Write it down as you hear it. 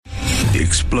The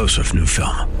explosive new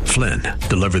film, Flynn,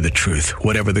 deliver the truth,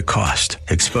 whatever the cost,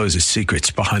 exposes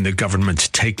secrets behind the government's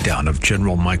takedown of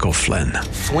General Michael Flynn.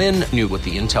 Flynn knew what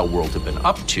the intel world had been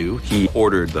up to. He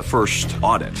ordered the first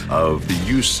audit of the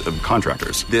use of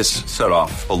contractors. This set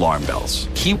off alarm bells.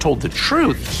 He told the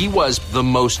truth. He was the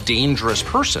most dangerous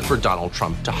person for Donald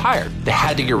Trump to hire. They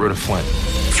had to get rid of Flynn.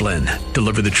 Flynn,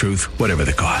 deliver the truth, whatever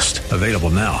the cost. Available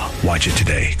now. Watch it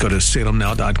today. Go to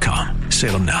salemnow.com.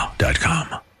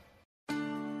 salemnow.com.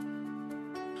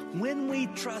 When we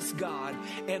trust God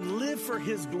and live for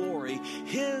His glory,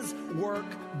 His work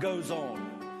goes on.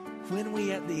 When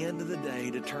we, at the end of the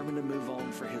day, determine to move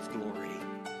on for His glory,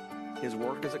 His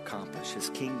work is accomplished, His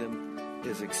kingdom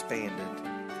is expanded,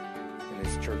 and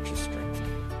His church is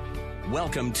strengthened.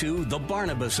 Welcome to The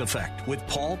Barnabas Effect with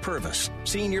Paul Purvis,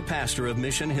 Senior Pastor of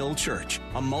Mission Hill Church,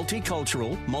 a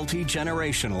multicultural,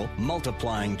 multi-generational,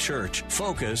 multiplying church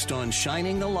focused on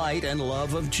shining the light and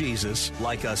love of Jesus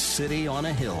like a city on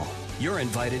a hill. You're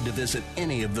invited to visit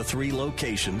any of the 3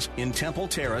 locations in Temple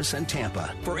Terrace and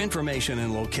Tampa. For information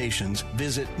and locations,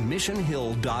 visit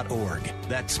missionhill.org.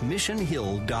 That's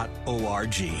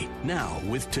missionhill.org. Now,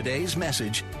 with today's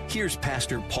message, here's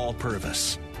Pastor Paul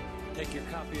Purvis. Take your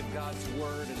copy of God's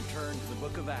Word and turn to the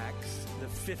book of Acts, the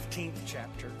 15th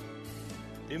chapter.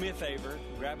 Do me a favor,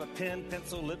 grab a pen,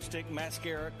 pencil, lipstick,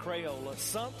 mascara, Crayola,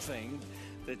 something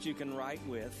that you can write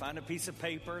with. Find a piece of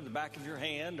paper in the back of your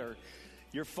hand or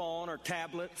your phone or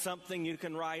tablet, something you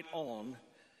can write on,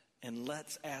 and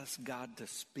let's ask God to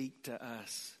speak to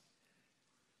us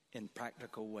in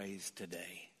practical ways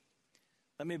today.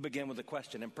 Let me begin with a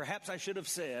question, and perhaps I should have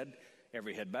said,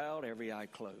 every head bowed, every eye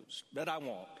closed, but I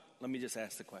won't. Let me just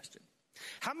ask the question.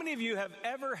 How many of you have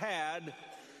ever had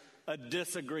a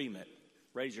disagreement?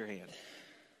 Raise your hand.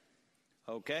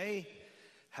 Okay.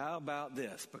 How about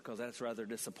this? Because that's rather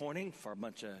disappointing for a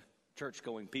bunch of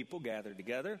church-going people gathered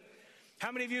together.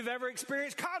 How many of you have ever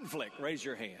experienced conflict? Raise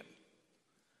your hand.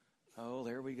 Oh,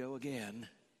 there we go again.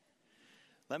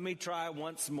 Let me try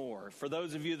once more. For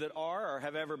those of you that are or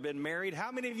have ever been married,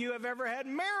 how many of you have ever had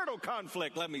marital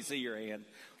conflict? Let me see your hand.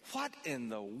 What in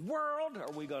the world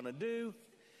are we going to do?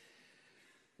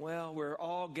 Well, we're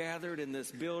all gathered in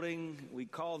this building. We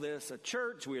call this a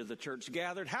church. We're the church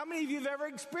gathered. How many of you have ever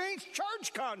experienced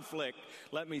church conflict?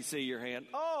 Let me see your hand.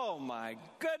 Oh, my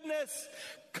goodness.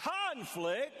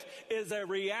 Conflict is a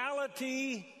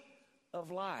reality of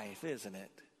life, isn't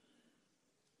it?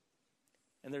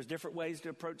 And there's different ways to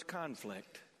approach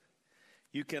conflict.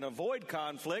 You can avoid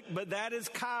conflict, but that is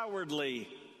cowardly.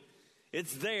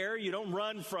 It's there. You don't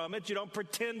run from it. You don't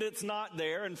pretend it's not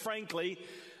there. And frankly,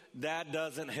 that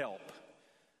doesn't help.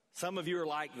 Some of you are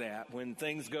like that. When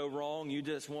things go wrong, you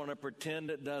just want to pretend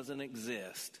it doesn't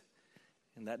exist.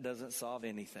 And that doesn't solve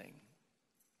anything.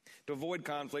 To avoid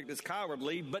conflict is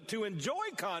cowardly, but to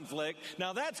enjoy conflict,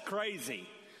 now that's crazy.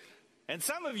 And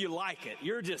some of you like it.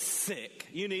 You're just sick.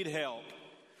 You need help.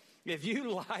 If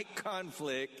you like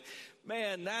conflict,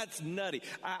 man, that's nutty.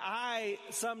 I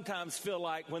sometimes feel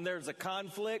like when there's a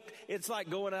conflict, it's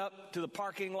like going up to the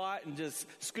parking lot and just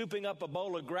scooping up a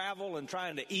bowl of gravel and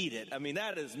trying to eat it. I mean,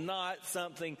 that is not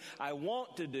something I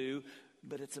want to do,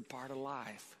 but it's a part of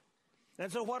life.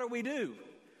 And so what do?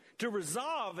 To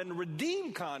resolve and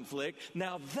redeem conflict,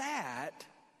 now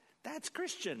that's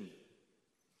Christian.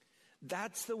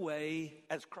 That's the way,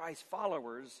 as Christ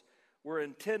followers, we're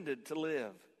intended to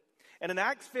live. And in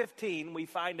Acts 15, we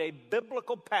find a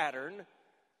biblical pattern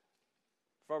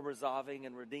for resolving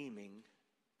and redeeming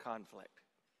conflict.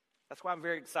 That's why I'm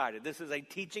very excited. This is a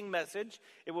teaching message.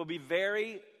 It will be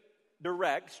very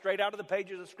direct, straight out of the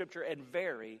pages of Scripture, and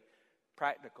very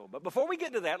practical. But before we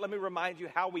get to that, let me remind you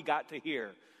how we got to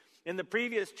here. In the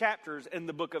previous chapters in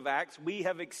the book of Acts, we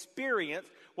have experienced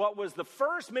what was the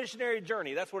first missionary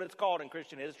journey. That's what it's called in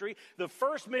Christian history. The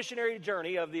first missionary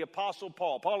journey of the Apostle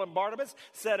Paul. Paul and Barnabas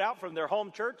set out from their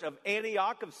home church of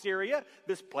Antioch of Syria,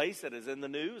 this place that is in the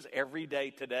news every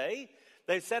day today.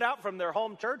 They set out from their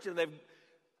home church and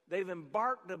they've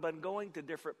embarked upon going to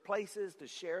different places to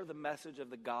share the message of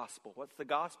the gospel. What's the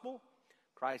gospel?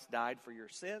 Christ died for your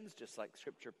sins, just like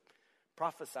Scripture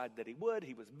prophesied that he would.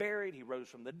 He was buried. He rose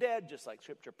from the dead, just like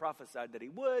Scripture prophesied that he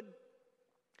would.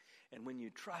 And when you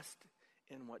trust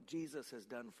in what Jesus has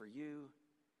done for you,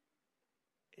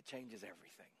 it changes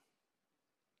everything.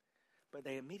 But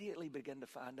they immediately begin to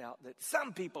find out that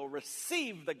some people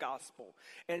received the gospel,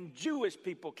 and Jewish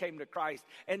people came to Christ,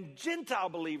 and Gentile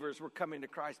believers were coming to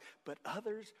Christ, but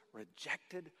others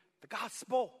rejected the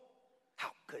gospel.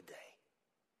 How could they?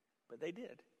 But they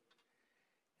did.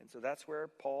 And so that's where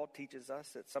Paul teaches us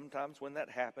that sometimes when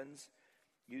that happens,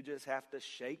 you just have to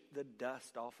shake the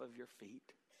dust off of your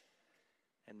feet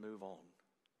and move on.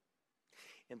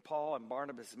 In Paul and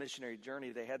Barnabas' missionary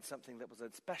journey, they had something that was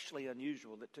especially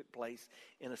unusual that took place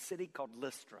in a city called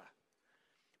Lystra.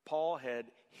 Paul had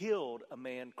healed a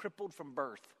man crippled from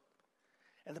birth.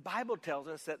 And the Bible tells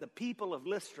us that the people of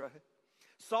Lystra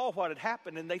saw what had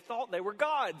happened and they thought they were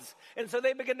gods. And so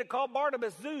they began to call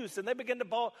Barnabas Zeus, and they began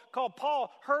to call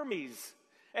Paul Hermes.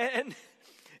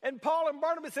 And Paul and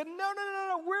Barnabas said,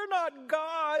 no, we're not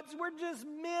gods. We're just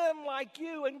men like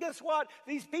you. And guess what?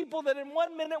 These people that in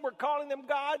one minute were calling them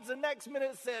gods, the next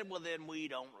minute said, well, then we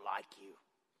don't like you.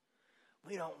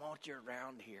 We don't want you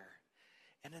around here.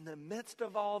 And in the midst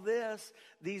of all this,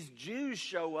 these Jews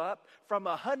show up from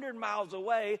 100 miles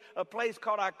away, a place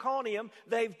called Iconium.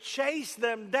 They've chased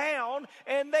them down,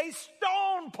 and they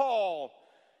stone Paul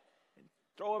and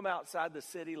throw him outside the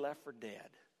city, left for dead.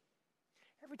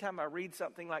 Every time I read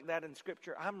something like that in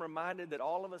Scripture, I'm reminded that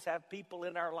all of us have people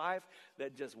in our life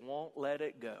that just won't let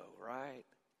it go, right?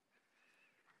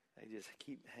 They just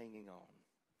keep hanging on.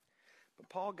 But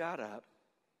Paul got up,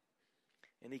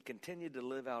 and he continued to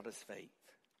live out his faith.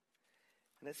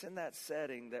 And it's in that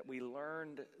setting that we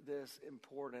learned this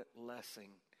important lesson.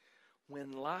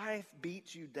 When life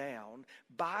beats you down,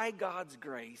 by God's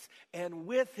grace and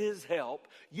with His help,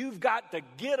 you've got to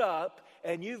get up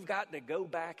and you've got to go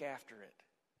back after it.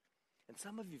 And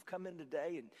some of you have come in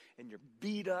today and you're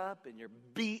beat up and you're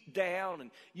beat down and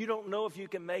you don't know if you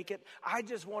can make it. I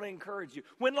just want to encourage you.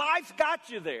 When life's got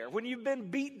you there, when you've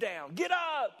been beat down, get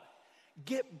up.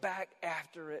 Get back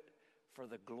after it for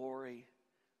the glory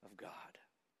of God.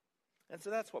 And so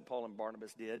that's what Paul and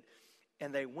Barnabas did.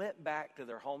 And they went back to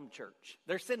their home church,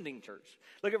 their sending church.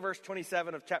 Look at verse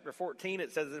 27 of chapter 14.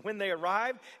 It says that when they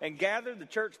arrived and gathered the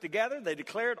church together, they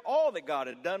declared all that God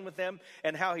had done with them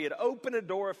and how He had opened a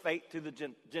door of faith to the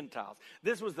Gentiles.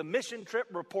 This was the mission trip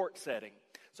report setting.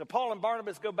 So Paul and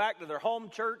Barnabas go back to their home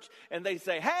church and they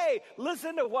say, hey,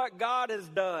 listen to what God has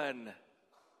done.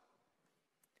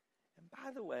 And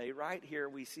by the way, right here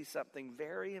we see something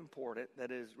very important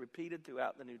that is repeated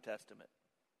throughout the New Testament.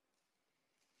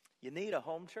 You need a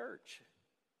home church.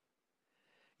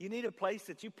 You need a place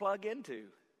that you plug into.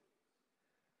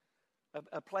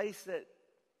 A place that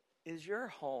is your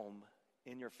home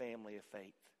in your family of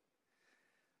faith.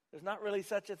 There's not really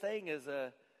such a thing as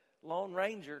a Lone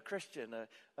Ranger Christian,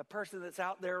 a person that's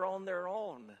out there on their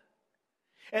own.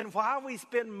 And while we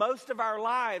spend most of our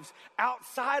lives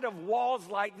outside of walls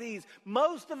like these,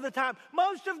 most of the time,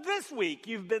 most of this week,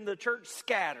 you've been the church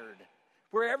scattered.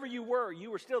 Wherever you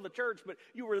were still the church, but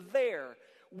you were there.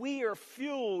 We are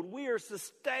fueled, we are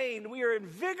sustained, we are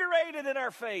invigorated in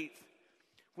our faith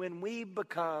when we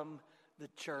become the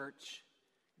church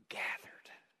gathered.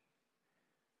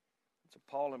 So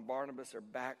Paul and Barnabas are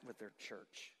back with their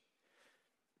church.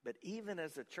 But even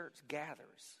as the church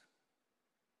gathers,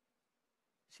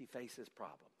 she faces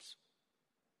problems.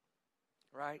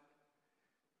 Right?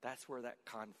 That's where that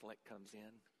conflict comes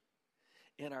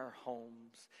in our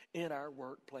homes, in our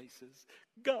workplaces,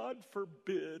 God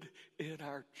forbid, in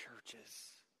our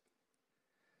churches.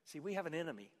 See, we have an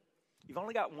enemy. You've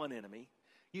only got one enemy.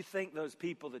 You think those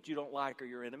people that you don't like are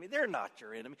your enemy. They're not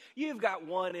your enemy. You've got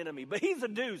one enemy, but he's a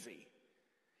doozy.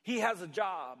 He has a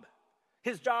job.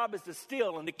 His job is to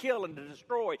steal and to kill and to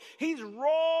destroy. He's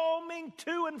roaming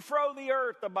to and fro the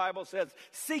earth, the Bible says,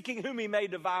 seeking whom he may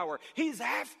devour. He's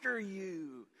after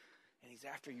you, and he's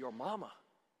after your mama.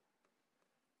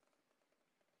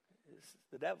 It's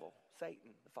the devil,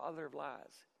 Satan, the father of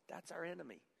lies. That's our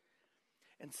enemy.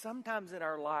 And sometimes in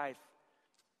our life,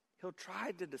 he'll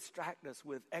try to distract us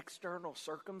with external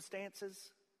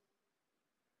circumstances.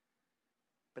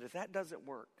 But if that doesn't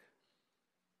work,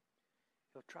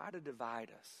 he'll try to divide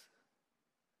us.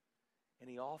 And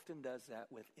he often does that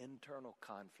with internal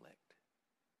conflict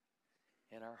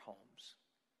in our homes,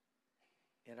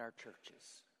 in our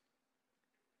churches,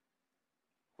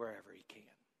 wherever he can.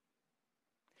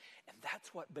 And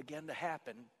that's what began to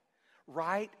happen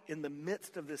right in the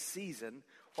midst of this season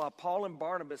while Paul and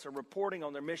Barnabas are reporting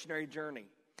on their missionary journey.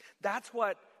 That's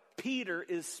what Peter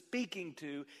is speaking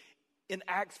to in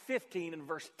Acts 15 and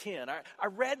verse 10. I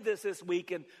read this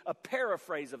week in a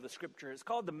paraphrase of the scripture. It's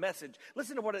called The Message.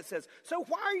 Listen to what it says. So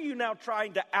why are you now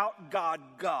trying to out-God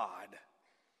God?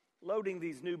 Loading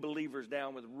these new believers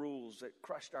down with rules that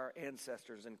crushed our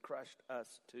ancestors and crushed us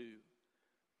too.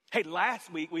 Hey, last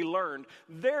week we learned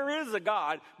there is a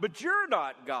God, but you're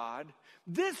not God.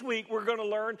 This week we're going to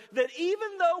learn that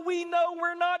even though we know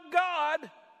we're not God,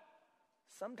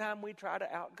 sometimes we try to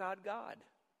out-God God.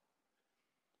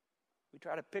 We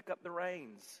try to pick up the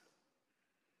reins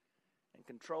and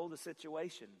control the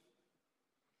situation,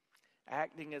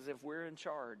 acting as if we're in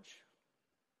charge.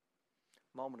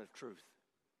 Moment of truth.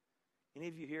 Any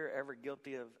of you here ever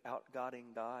guilty of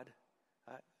out-godding God?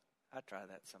 I try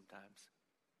that sometimes.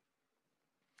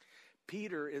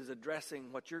 Peter is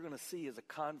addressing what you're going to see as a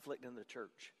conflict in the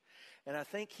church. And I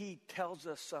think he tells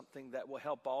us something that will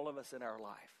help all of us in our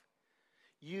life.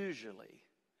 Usually,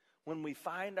 when we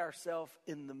find ourselves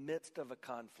in the midst of a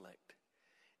conflict,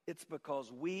 it's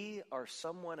because we or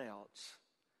someone else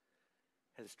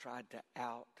has tried to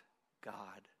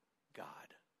out-God God.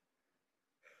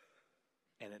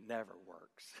 And it never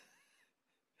works.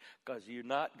 Because you're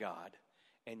not God,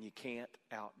 and you can't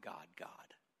out-God God.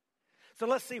 So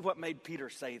let's see what made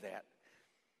Peter say that.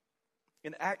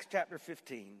 In Acts chapter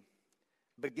 15,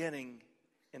 beginning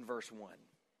in verse 1.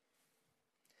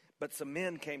 But some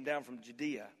men came down from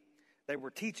Judea. They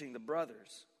were teaching the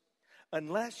brothers,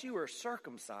 unless you are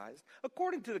circumcised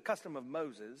according to the custom of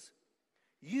Moses,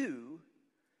 you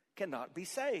cannot be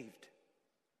saved.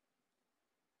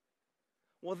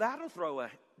 Well, that'll throw a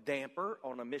damper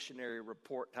on a missionary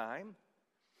report time.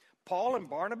 Paul and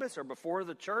Barnabas are before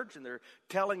the church and they're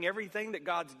telling everything that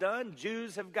God's done.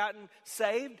 Jews have gotten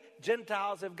saved.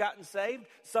 Gentiles have gotten saved.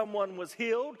 Someone was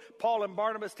healed. Paul and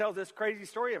Barnabas tell this crazy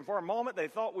story, and for a moment they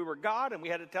thought we were God, and we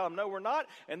had to tell them, no, we're not.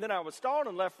 And then I was stoned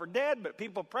and left for dead, but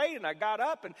people prayed, and I got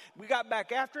up, and we got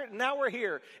back after it, and now we're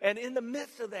here. And in the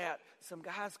midst of that, some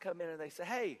guys come in and they say,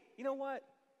 hey, you know what?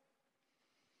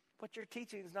 What you're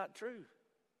teaching is not true.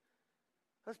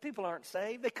 Those people aren't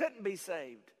saved. They couldn't be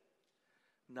saved.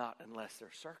 Not unless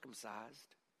they're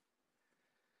circumcised.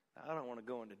 Now, I don't want to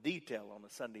go into detail on a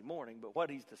Sunday morning, but what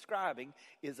he's describing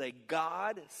is a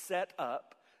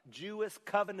God-set-up Jewish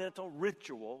covenantal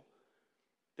ritual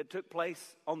that took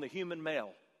place on the human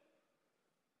male.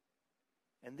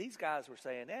 And these guys were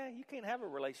saying, you can't have a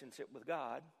relationship with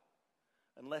God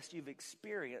unless you've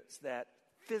experienced that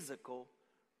physical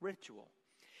ritual.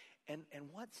 And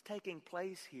what's taking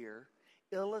place here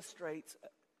illustrates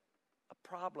a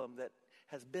problem that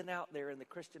has been out there in the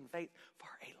Christian faith for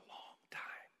a long time.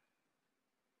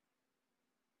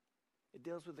 It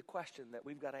deals with the question that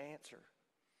we've got to answer.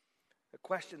 A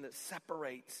question that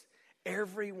separates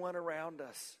everyone around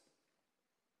us.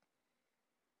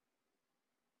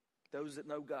 Those that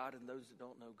know God and those that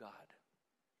don't know God.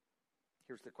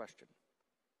 Here's the question.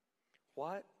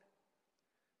 What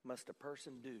must a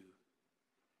person do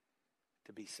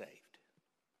to be saved?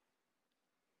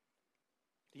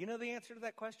 Do you know the answer to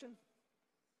that question?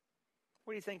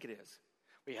 What do you think it is?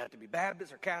 Well, you have to be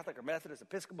Baptist or Catholic or Methodist,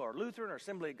 Episcopal or Lutheran or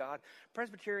Assembly of God,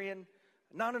 Presbyterian,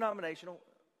 non-denominational.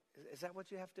 Is that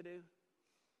what you have to do?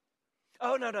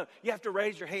 Oh, no. You have to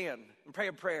raise your hand and pray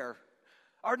a prayer.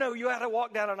 Or no, you have to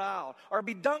walk down an aisle or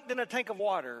be dunked in a tank of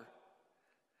water.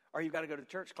 Or you've got to go to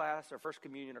church class or first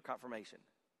communion or confirmation.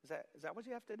 Is that what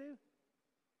you have to do?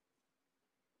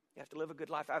 You have to live a good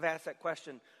life. I've asked that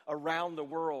question around the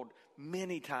world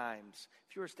many times.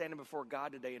 If you were standing before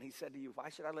God today and he said to you, why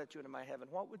should I let you into my heaven?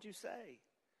 What would you say?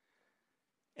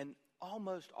 And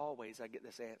almost always I get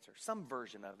this answer, some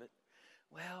version of it.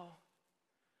 Well,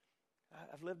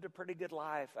 I've lived a pretty good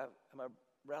life. I'm a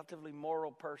relatively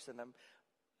moral person.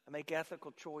 I make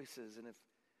ethical choices. And if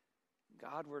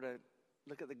God were to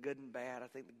look at the good and bad, I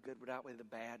think the good would outweigh the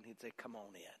bad. And he'd say, come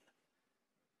on in.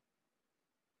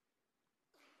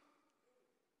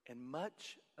 And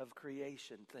much of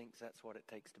creation thinks that's what it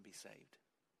takes to be saved.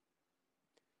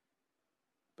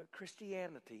 But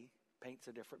Christianity paints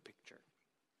a different picture.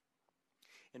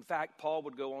 In fact, Paul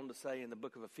would go on to say in the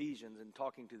book of Ephesians, in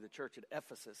talking to the church at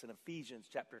Ephesus, in Ephesians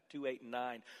chapter 2, 8, and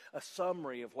 9, a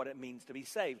summary of what it means to be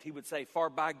saved. He would say, for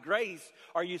by grace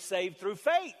are you saved through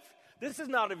faith. This is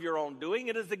not of your own doing.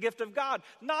 It is the gift of God,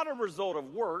 not a result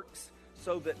of works,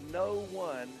 so that no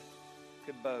one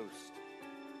could boast.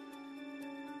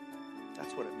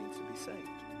 That's what it means to be saved.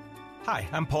 Hi,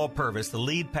 I'm Paul Purvis, the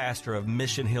lead pastor of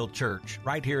Mission Hill Church,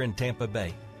 right here in Tampa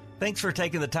Bay. Thanks for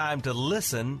taking the time to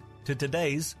listen to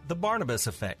today's The Barnabas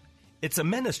Effect. It's a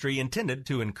ministry intended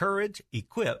to encourage,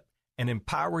 equip, and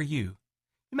empower you.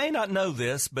 You may not know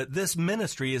this, but this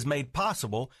ministry is made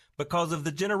possible because of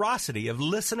the generosity of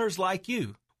listeners like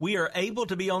you. We are able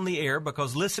to be on the air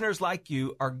because listeners like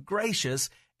you are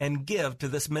gracious and give to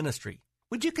this ministry.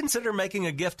 Would you consider making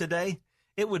a gift today?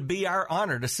 It would be our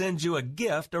honor to send you a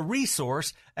gift, a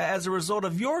resource, as a result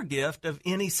of your gift of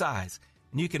any size.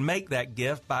 And you can make that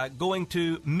gift by going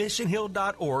to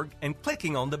missionhill.org and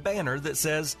clicking on the banner that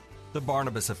says The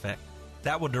Barnabas Effect.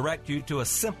 That will direct you to a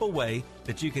simple way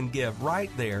that you can give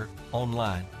right there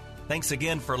online. Thanks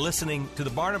again for listening to The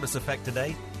Barnabas Effect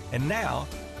today. And now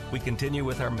we continue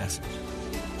with our message.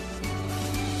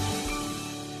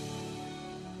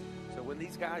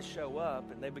 These guys show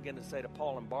up and they begin to say to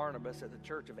Paul and Barnabas at the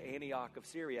church of Antioch of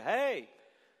Syria, hey,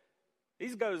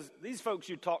 These folks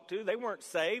you talk to, they weren't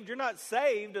saved. You're not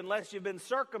saved unless you've been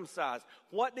circumcised.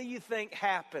 What do you think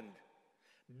happened?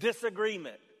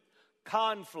 Disagreement,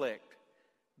 conflict,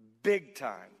 big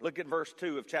time. Look at verse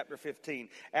 2 of chapter 15.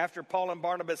 After Paul and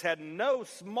Barnabas had no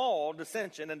small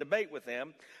dissension and debate with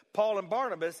them, Paul and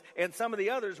Barnabas and some of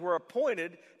the others were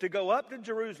appointed to go up to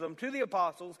Jerusalem to the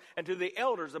apostles and to the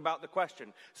elders about the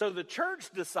question. So the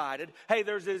church decided, hey,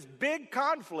 there's this big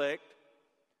conflict.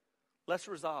 Let's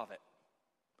resolve it.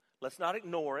 Let's not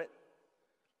ignore it.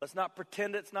 Let's not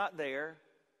pretend it's not there.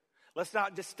 Let's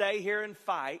not just stay here and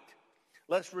fight.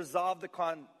 Let's resolve the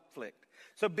conflict.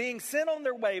 So being sent on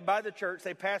their way by the church,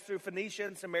 they passed through Phoenicia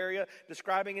and Samaria,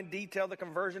 describing in detail the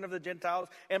conversion of the Gentiles,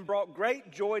 and brought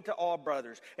great joy to all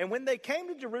brothers. And when they came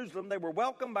to Jerusalem, they were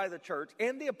welcomed by the church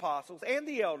and the apostles and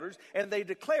the elders, and they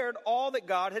declared all that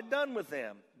God had done with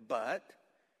them. But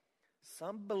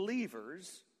some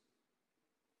believers,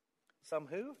 some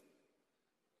who?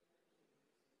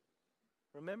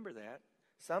 Remember that.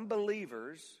 Some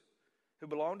believers who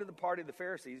belonged to the party of the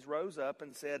Pharisees rose up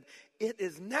and said, it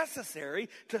is necessary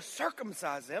to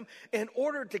circumcise them in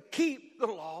order to keep the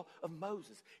law of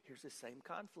Moses. Here's the same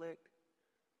conflict,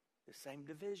 the same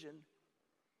division.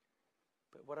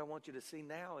 But what I want you to see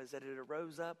now is that it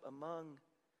arose up among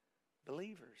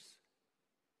believers.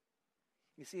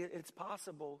 You see, it's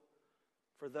possible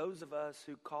for those of us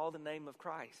who call the name of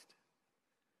Christ,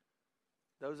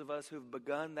 those of us who've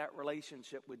begun that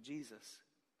relationship with Jesus,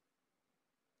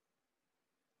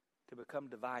 to become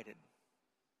divided.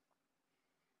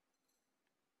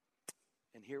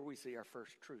 And here we see our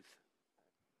first truth.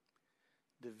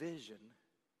 Division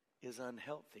is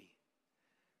unhealthy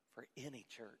for any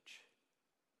church.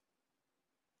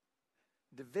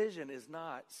 Division is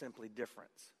not simply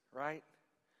difference, right?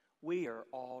 We are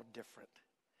all different.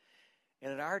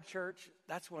 And in our church,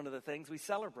 that's one of the things we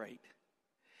celebrate.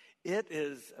 It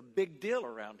is a big deal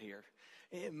around here.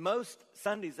 In most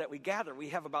Sundays that we gather, we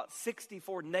have about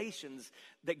 64 nations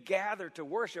that gather to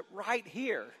worship right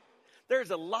here.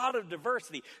 There's a lot of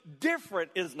diversity.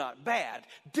 Different is not bad.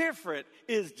 Different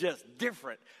is just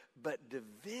different. But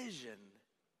division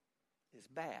is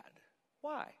bad.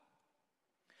 Why?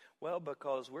 Well,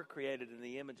 because we're created in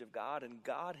the image of God, and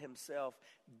God himself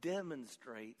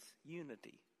demonstrates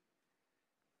unity.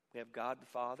 We have God the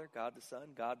Father, God the Son,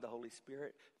 God the Holy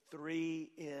Spirit, 3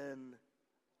 in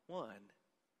 1.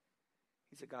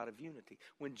 He's a God of unity.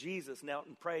 When Jesus knelt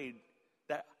and prayed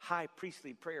that high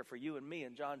priestly prayer for you and me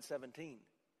in John 17,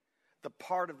 the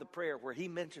part of the prayer where he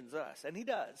mentions us, and he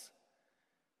does,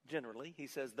 generally, he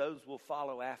says, those will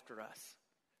follow after us.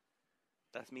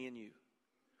 That's me and you.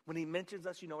 When he mentions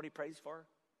us, you know what he prays for?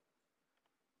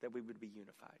 That we would be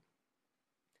unified.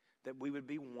 That we would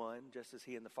be one just as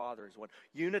he and the Father is one.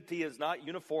 Unity is not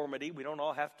uniformity. We don't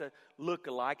all have to look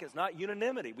alike. It's not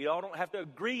unanimity. We all don't have to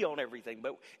agree on everything.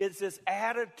 But it's this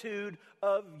attitude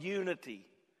of unity.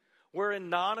 Where in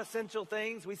non-essential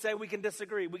things, we say we can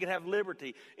disagree. We can have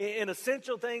liberty. In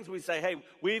essential things, we say, hey,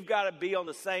 we've got to be on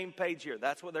the same page here.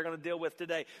 That's what they're going to deal with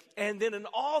today. And then in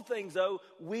all things, though,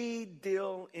 we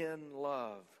deal in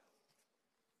love.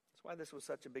 That's why this was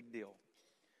such a big deal.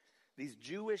 These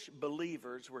Jewish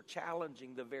believers were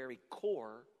challenging the very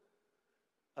core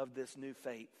of this new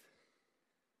faith.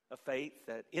 A faith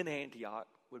that in Antioch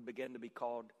would begin to be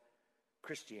called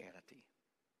Christianity.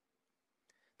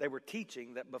 They were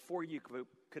teaching that before you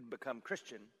could become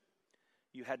Christian,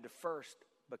 you had to first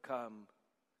become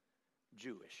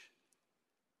Jewish.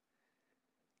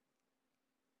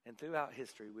 And throughout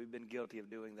history, we've been guilty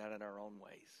of doing that in our own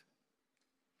ways.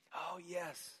 Oh,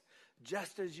 yes,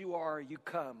 just as you are, you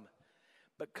come.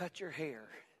 But cut your hair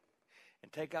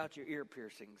and take out your ear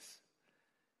piercings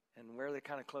and wear the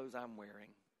kind of clothes I'm wearing.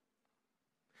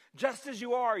 Just as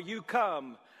you are, you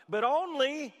come, but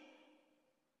only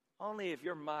if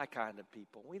you're my kind of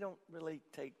people. We don't really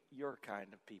take your kind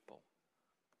of people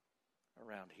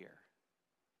around here.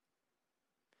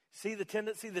 See the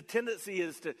tendency? The tendency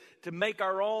is to make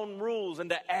our own rules and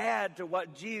to add to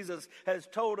what Jesus has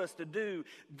told us to do.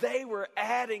 They were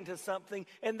adding to something,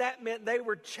 and that meant they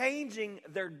were changing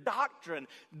their doctrine.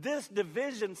 This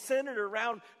division centered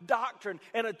around doctrine,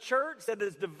 and a church that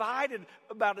is divided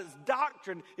about its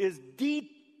doctrine is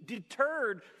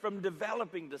deterred from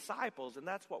developing disciples, and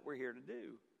that's what we're here to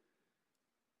do.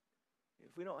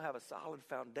 If we don't have a solid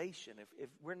foundation, if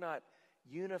we're not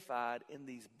unified in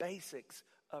these basics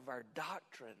of our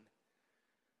doctrine,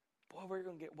 boy, we're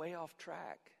going to get way off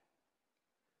track.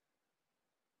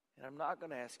 And I'm not going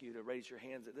to ask you to raise your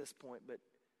hands at this point, but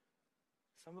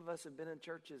some of us have been in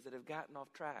churches that have gotten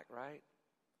off track, right?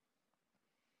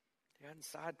 They gotten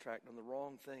sidetracked on the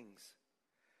wrong things.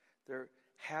 They're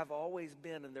have always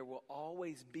been, and there will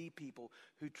always be people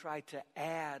who try to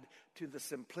add to the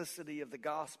simplicity of the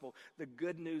gospel, the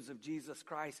good news of Jesus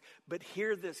Christ. But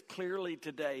hear this clearly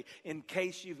today, in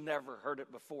case you've never heard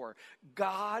it before.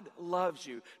 God loves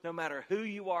you, no matter who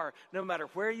you are, no matter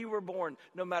where you were born,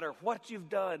 no matter what you've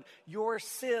done. Your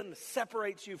sin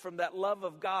separates you from that love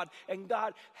of God, and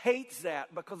God hates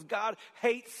that because God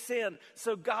hates sin.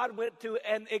 So God went to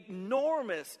an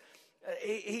enormous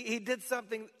He did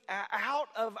something out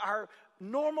of our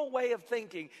normal way of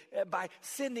thinking by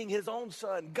sending his own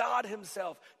son, God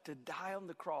himself, to die on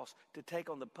the cross to take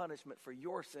on the punishment for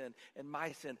your sin and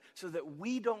my sin so that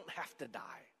we don't have to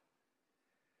die,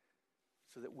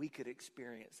 so that we could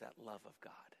experience that love of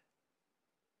God.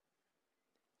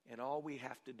 And all we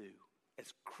have to do,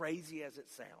 as crazy as it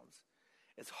sounds,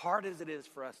 as hard as it is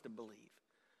for us to believe,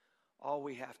 all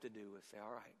we have to do is say,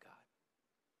 all right, God,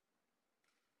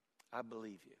 I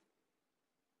believe you.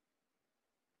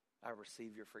 I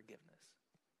receive your forgiveness.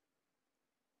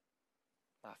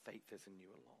 My faith is in you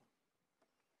alone.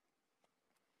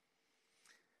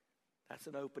 That's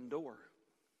an open door.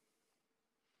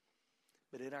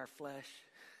 But in our flesh,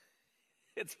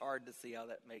 it's hard to see how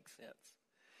that makes sense.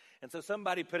 And so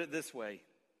somebody put it this way: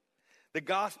 the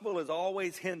gospel is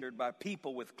always hindered by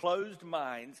people with closed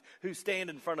minds who stand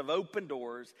in front of open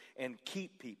doors and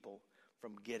keep people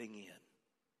from getting in.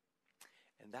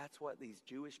 And that's what these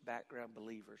Jewish background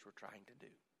believers were trying to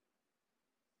do.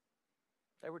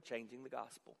 They were changing the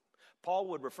gospel. Paul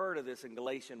would refer to this in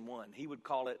Galatians 1. He would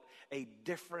call it a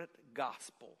different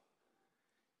gospel.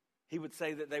 He would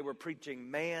say that they were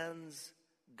preaching man's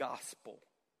gospel.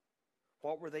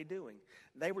 What were they doing?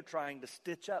 They were trying to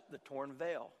stitch up the torn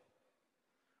veil.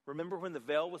 Remember when the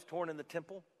veil was torn in the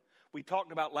temple? We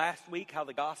talked about last week how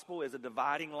the gospel is a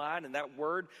dividing line, and that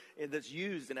word that's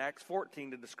used in Acts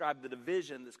 14 to describe the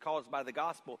division that's caused by the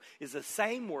gospel is the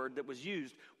same word that was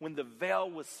used when the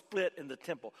veil was split in the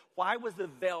temple. Why was the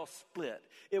veil split?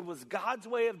 It was God's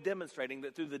way of demonstrating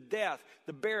that through the death,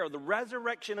 the burial, the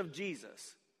resurrection of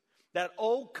Jesus, that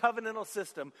old covenantal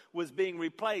system was being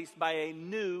replaced by a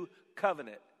new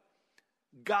covenant.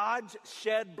 God's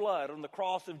shed blood on the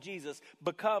cross of Jesus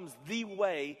becomes the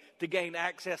way to gain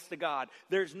access to God.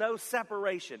 There's no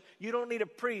separation. You don't need a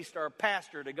priest or a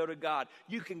pastor to go to God.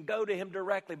 You can go to him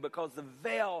directly because the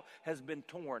veil has been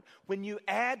torn. When you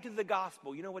add to the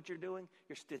gospel, you know what you're doing?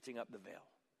 You're stitching up the veil.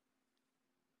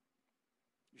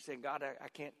 You're saying, God, I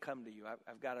can't come to you.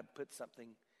 I've got to put something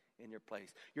in your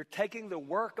place. You're taking the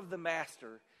work of the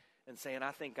master and saying,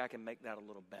 I think I can make that a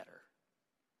little better.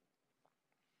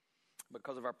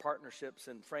 Because of our partnerships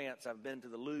in France, I've been to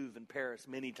the Louvre in Paris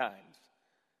many times.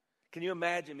 Can you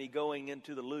imagine me going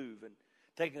into the Louvre and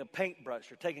taking a paintbrush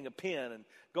or taking a pen and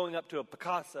going up to a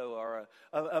Picasso or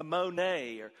a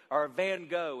Monet or a Van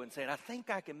Gogh and saying, I think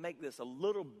I can make this a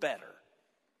little better.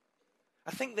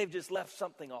 I think they've just left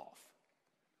something off.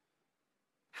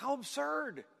 How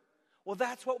absurd. Well,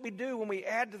 that's what we do when we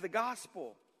add to the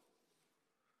gospel.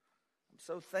 I'm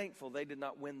so thankful they did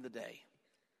not win the day.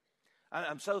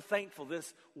 I'm so thankful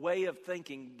this way of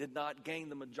thinking did not gain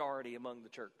the majority among the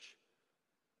church.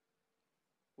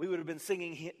 We would have been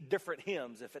singing different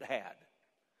hymns if it had.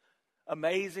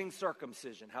 Amazing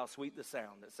circumcision, how sweet the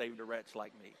sound that saved a wretch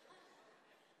like me.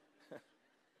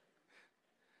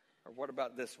 Or what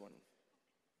about this one?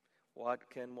 What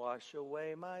can wash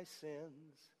away my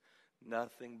sins?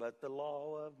 Nothing but the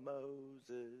law of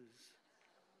Moses.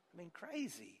 I mean,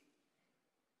 crazy.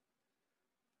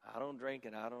 I don't drink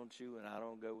and I don't chew and I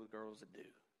don't go with girls that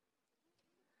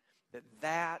do.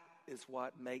 That is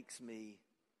what makes me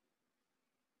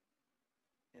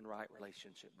in right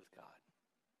relationship with God.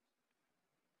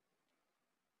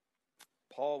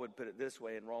 Paul would put it this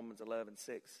way in Romans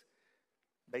 11:6.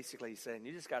 Basically, he's saying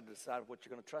you just got to decide what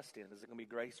you're going to trust in. Is it going to be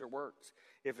grace or works?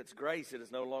 If it's grace, it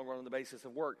is no longer on the basis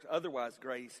of works. Otherwise,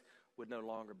 grace would no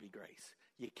longer be grace.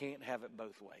 You can't have it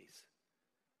both ways.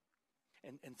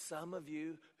 And some of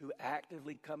you who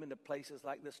actively come into places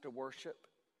like this to worship,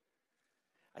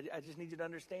 I just need you to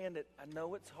understand it. I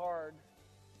know it's hard,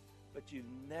 but you've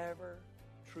never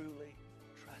truly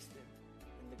trusted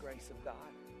in the grace of God.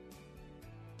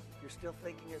 You're still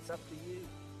thinking it's up to you.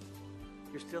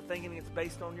 You're still thinking it's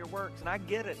based on your works. And I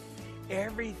get it.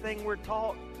 Everything we're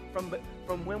taught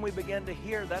from when we begin to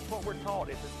hear, that's what we're taught.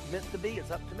 If it's meant to be,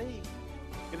 it's up to me.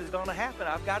 If it's going to happen,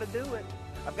 I've got to do it.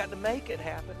 I've got to make it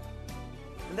happen.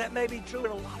 And that may be true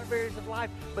in a lot of areas of life,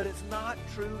 but it's not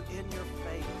true in your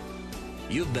faith.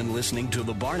 You've been listening to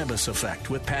The Barnabas Effect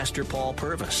with Pastor Paul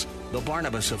Purvis. The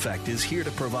Barnabas Effect is here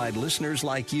to provide listeners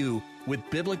like you with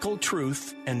biblical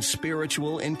truth and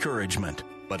spiritual encouragement.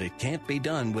 But it can't be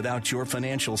done without your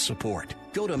financial support.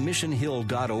 Go to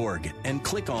missionhill.org and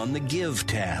click on the Give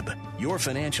tab. Your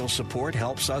financial support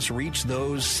helps us reach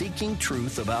those seeking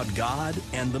truth about God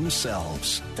and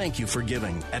themselves. Thank you for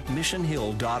giving at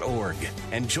missionhill.org.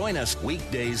 And join us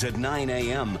weekdays at 9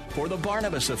 a.m. for The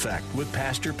Barnabas Effect with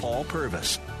Pastor Paul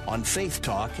Purvis on Faith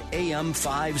Talk AM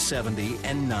 570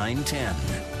 and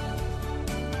 910.